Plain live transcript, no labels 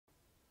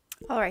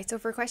Alright, so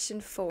for question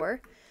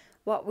 4,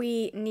 what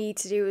we need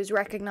to do is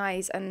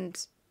recognize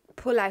and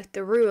pull out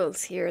the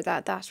rules here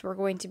that we're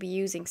going to be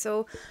using.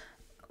 So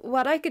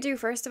what I could do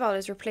first of all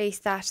is replace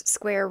that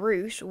square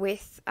root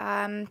with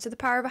to the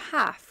power of a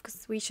half,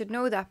 because we should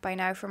know that by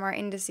now from our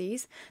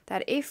indices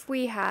that if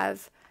we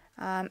have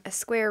a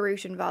square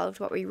root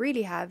involved, what we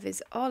really have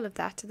is all of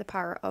that to the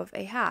power of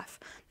a half.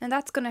 And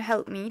that's going to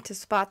help me to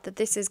spot that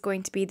this is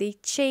going to be the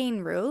chain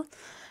rule.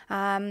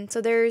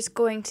 So there's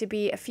going to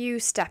be a few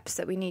steps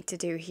that we need to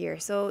do here.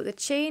 So the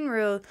chain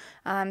rule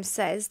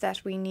says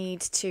that we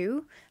need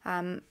to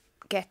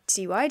get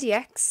dy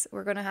dx.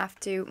 We're going to have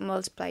to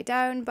multiply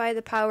down by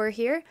the power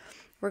here.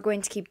 We're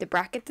going to keep the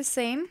bracket the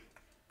same.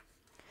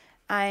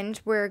 And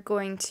we're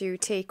going to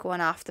take one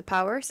off the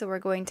power. So we're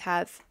going to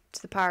have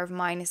to the power of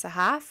minus a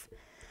half.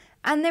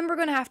 And then we're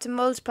going to have to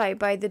multiply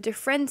by the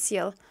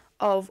differential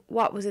of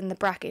what was in the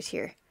bracket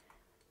here.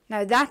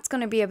 Now that's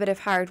going to be a bit of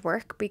hard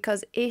work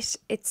because it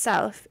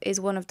itself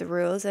is one of the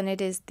rules, and it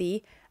is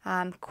the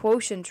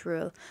quotient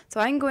rule. So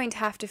I'm going to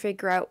have to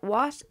figure out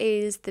what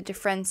is the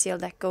differential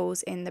that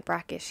goes in the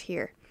bracket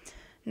here.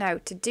 Now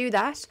to do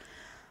that,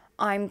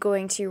 I'm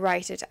going to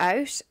write it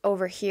out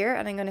over here,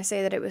 and I'm going to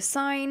say that it was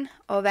sine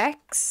of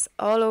x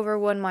all over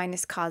 1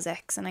 minus cos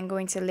x, and I'm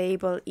going to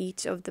label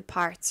each of the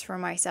parts for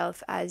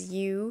myself as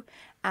u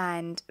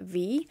and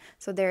v.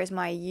 So there's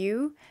my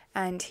u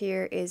and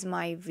here is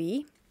my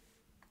v.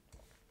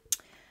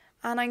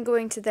 And I'm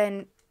going to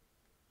then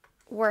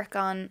work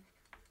on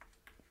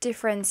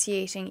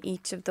differentiating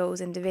each of those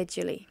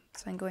individually.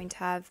 So I'm going to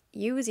have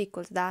u is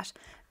equal to that,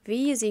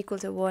 v is equal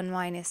to 1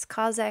 minus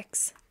cos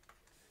x,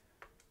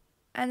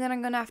 and then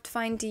I'm going to have to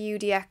find du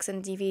dx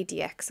and dv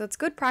dx. So it's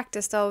good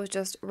practice to always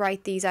just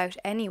write these out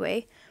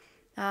anyway,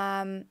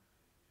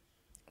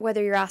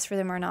 whether you're asked for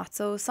them or not.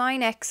 So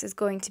sine x is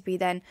going to be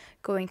then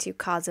going to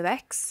cos of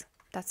x.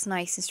 That's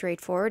nice and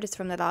straightforward. It's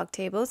from the log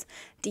tables.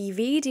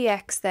 dv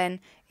dx then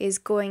is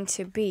going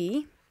to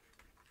be,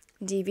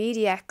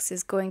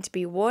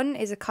 1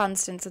 is a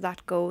constant, so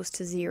that goes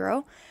to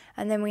 0.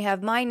 And then we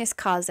have minus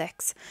cos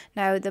x.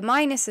 Now the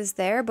minus is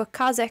there, but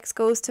cos x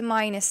goes to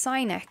minus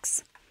sine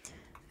x.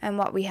 And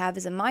what we have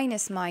is a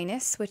minus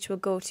minus, which will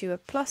go to a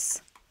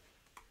plus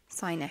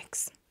sine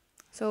x.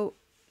 So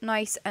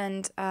nice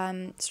and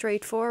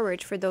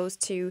straightforward for those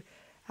two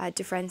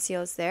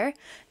differentials there.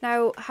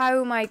 Now, how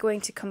am I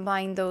going to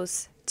combine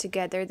those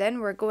together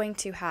then? We're going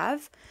to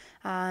have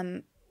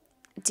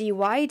dy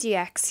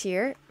dx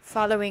here,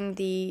 following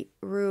the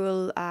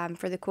rule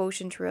for the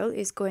quotient rule,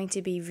 is going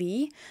to be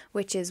v,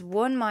 which is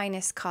 1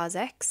 minus cos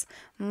x,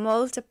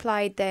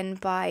 multiplied then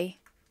by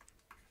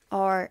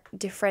our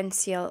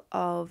differential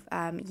of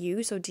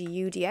u, so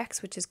du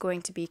dx, which is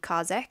going to be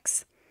cos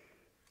x.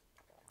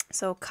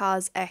 So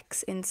cos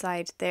x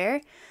inside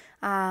there.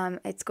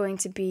 It's going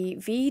to be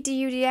v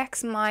du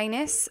dx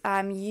minus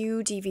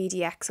u dv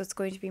dx. So it's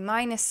going to be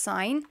minus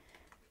sine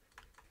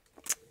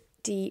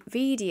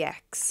dv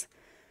dx.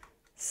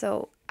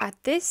 So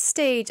at this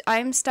stage,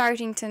 I'm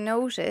starting to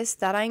notice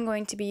that I'm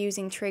going to be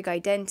using trig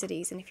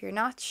identities. And if you're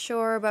not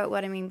sure about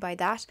what I mean by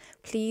that,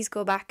 please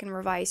go back and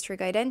revise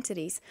trig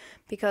identities.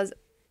 Because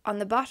on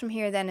the bottom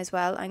here then as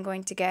well, I'm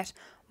going to get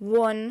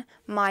 1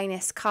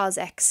 minus cos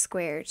x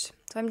squared.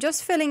 So I'm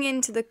just filling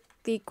into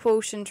the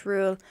quotient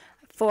rule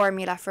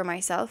formula for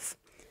myself.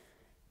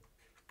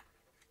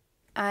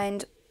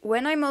 And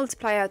when I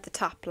multiply out the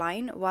top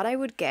line, what I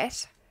would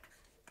get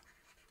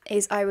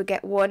is I would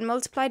get 1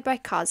 multiplied by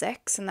cos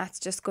x, and that's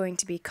just going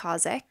to be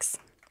cos x.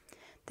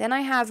 Then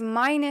I have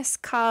minus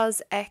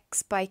cos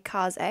x by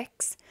cos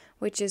x,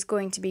 which is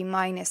going to be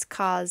minus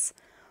cos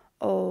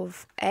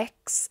of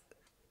x,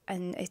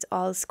 and it's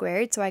all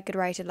squared, so I could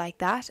write it like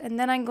that. And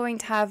then I'm going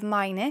to have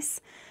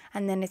minus,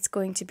 and then it's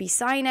going to be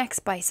sine x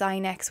by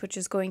sine x, which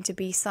is going to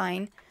be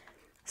sine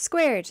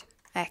squared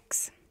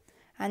x.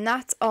 And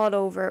that's all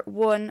over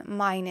 1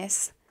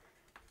 minus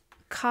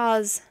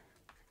cos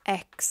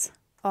x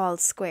all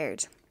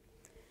squared.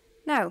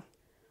 Now,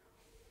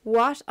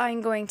 what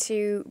I'm going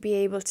to be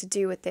able to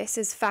do with this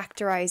is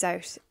factorize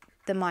out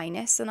the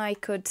minus, and I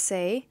could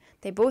say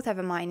they both have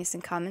a minus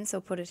in common,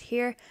 so put it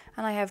here,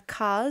 and I have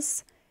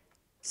cos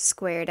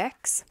squared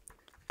x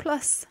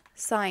plus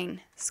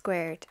sine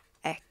squared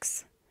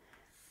x.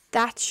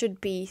 That should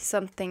be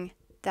something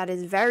that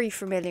is very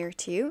familiar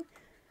to you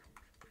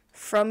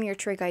from your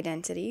trig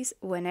identities.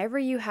 Whenever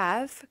you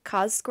have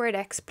cos squared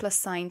x plus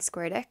sine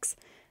squared x,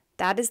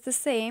 that is the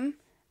same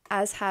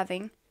as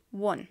having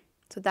 1.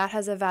 So that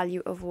has a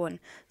value of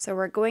 1. So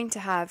we're going to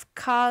have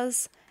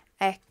cos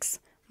x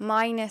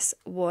minus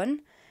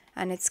 1,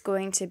 and it's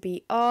going to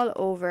be all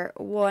over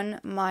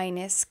 1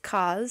 minus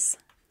cos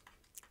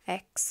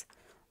x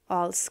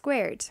all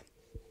squared.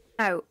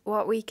 Now,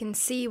 what we can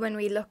see when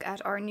we look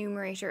at our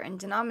numerator and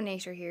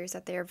denominator here is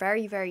that they are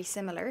very, very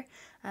similar,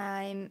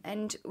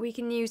 and we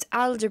can use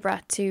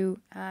algebra to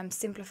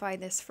simplify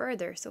this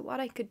further. So what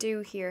I could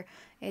do here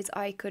is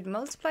I could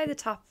multiply the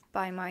top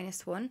by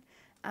minus 1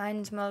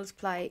 and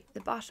multiply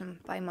the bottom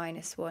by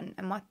minus 1,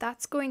 and what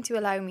that's going to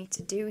allow me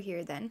to do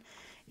here then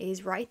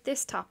is write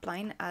this top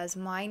line as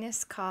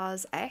minus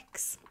cos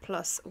x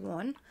plus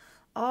 1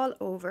 all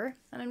over,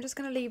 and I'm just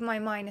going to leave my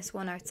minus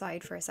 1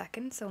 outside for a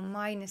second, so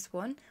minus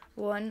 1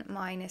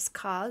 minus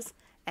cos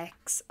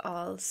x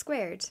all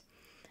squared.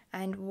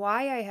 And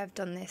why I have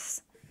done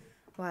this,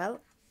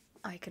 well,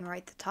 I can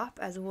write the top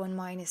as 1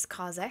 minus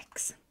cos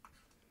x,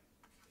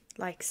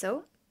 like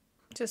so,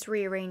 just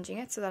rearranging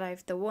it so that I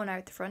have the 1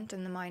 out the front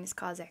and the minus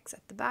cos x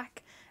at the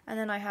back, and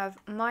then I have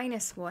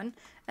minus 1,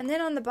 and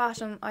then on the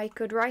bottom I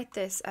could write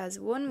this as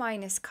 1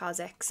 minus cos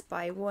x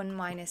by 1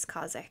 minus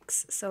cos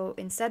x. So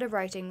instead of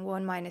writing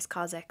 1 minus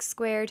cos x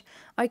squared,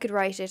 I could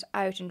write it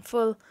out in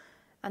full,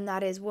 and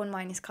that is 1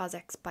 minus cos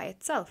x by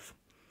itself.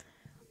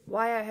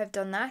 Why I have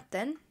done that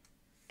then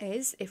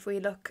is, if we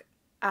look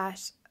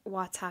at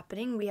what's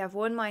happening, we have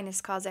 1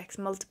 minus cos x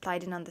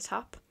multiplied in on the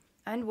top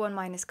and 1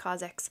 minus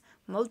cos x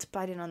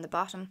multiplied in on the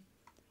bottom,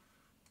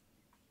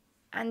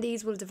 and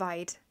these will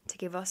divide to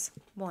give us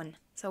 1.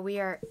 So we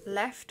are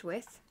left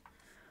with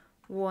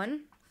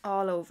 1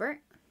 all over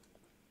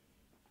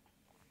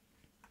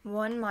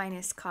 1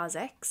 minus cos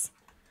x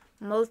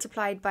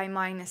multiplied by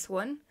minus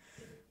 1,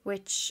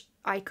 which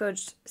I could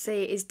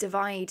say is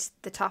divide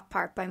the top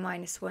part by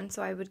minus 1,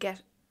 so I would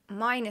get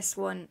minus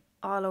 1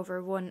 all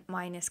over 1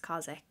 minus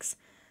cos x.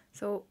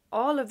 So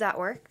all of that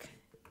work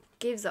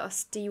gives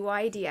us dy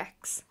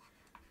dx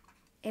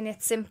in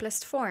its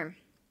simplest form.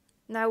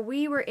 Now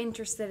we were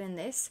interested in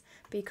this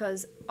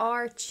because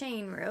our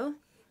chain rule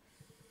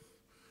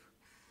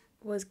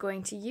was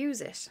going to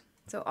use it.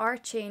 So our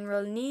chain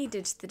rule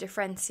needed the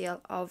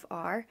differential of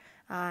our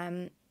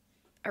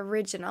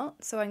original.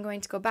 So I'm going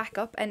to go back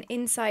up, and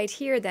inside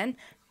here then,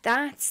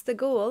 that's the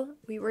goal.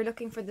 We were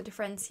looking for the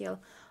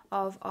differential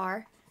of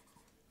our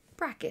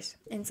bracket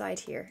inside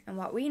here. And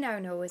what we now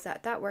know is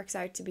that that works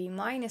out to be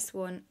minus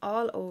 1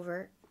 all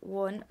over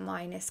 1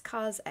 minus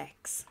cos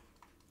x.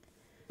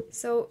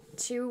 So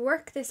to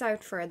work this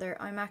out further,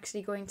 I'm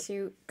actually going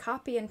to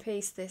copy and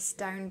paste this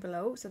down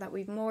below so that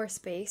we've more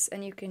space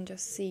and you can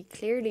just see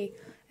clearly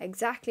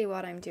exactly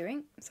what I'm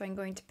doing. So I'm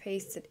going to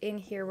paste it in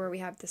here where we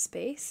have the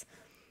space,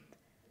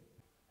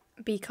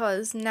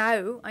 because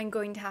now I'm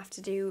going to have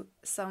to do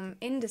some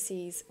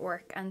indices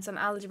work and some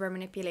algebra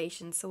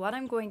manipulations. So what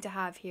I'm going to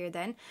have here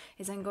then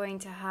is I'm going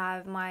to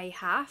have my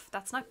half.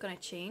 That's not going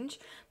to change,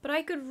 but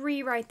I could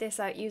rewrite this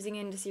out using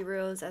indice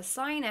rules as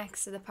sine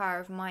x to the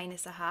power of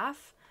minus a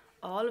half,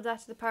 all of that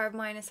to the power of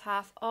minus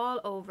half,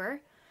 all over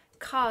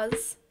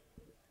cos,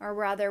 or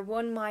rather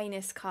 1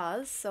 minus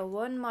cos, so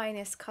 1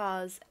 minus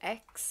cos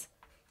x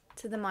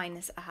to the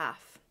minus a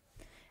half.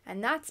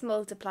 And that's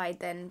multiplied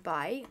then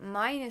by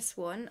minus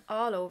 1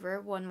 all over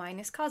 1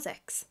 minus cos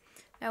x.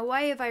 Now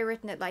why have I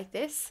written it like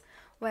this?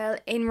 Well,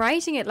 in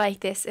writing it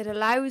like this, it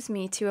allows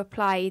me to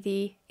apply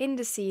the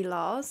indice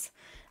laws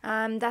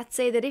that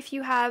say that if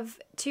you have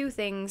two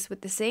things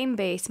with the same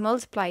base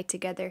multiplied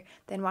together,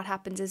 then what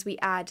happens is we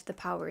add the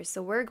powers.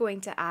 So we're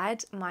going to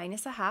add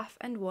minus a half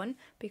and 1,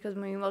 because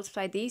when we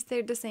multiply these,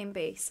 they're the same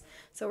base.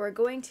 So we're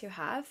going to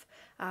have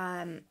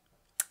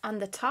on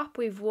the top,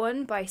 we've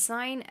 1 by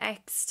sine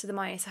x to the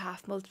minus a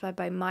half multiplied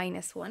by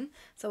minus 1.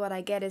 So what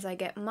I get is I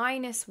get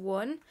minus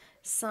 1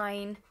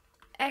 sine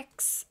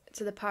x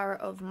to the power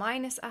of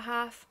minus a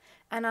half.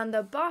 And on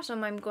the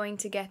bottom, I'm going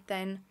to get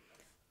then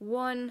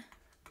 1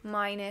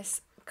 minus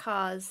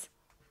cos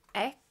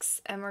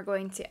x. And we're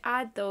going to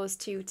add those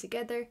two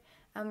together,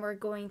 and we're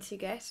going to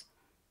get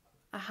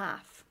a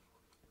half.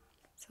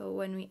 So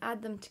when we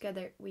add them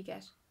together, we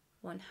get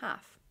 1/2.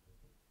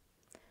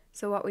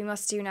 So what we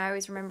must do now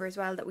is remember as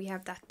well that we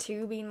have that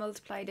 2 being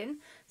multiplied in.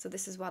 So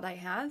this is what I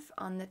have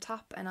on the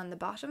top and on the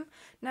bottom.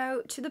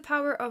 Now, to the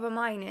power of a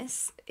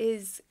minus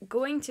is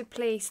going to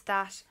place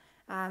that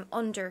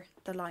under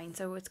the line.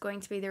 So it's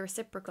going to be the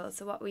reciprocal.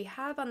 So what we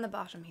have on the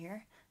bottom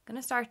here, I'm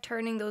going to start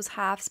turning those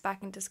halves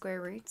back into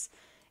square roots,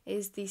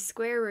 is the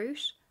square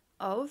root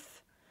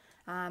of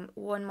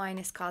 1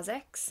 minus cos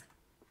x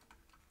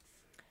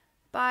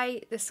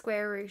by the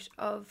square root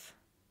of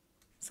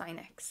sine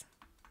x.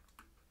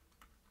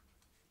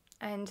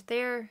 And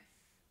there,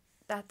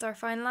 that's our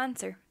final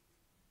answer.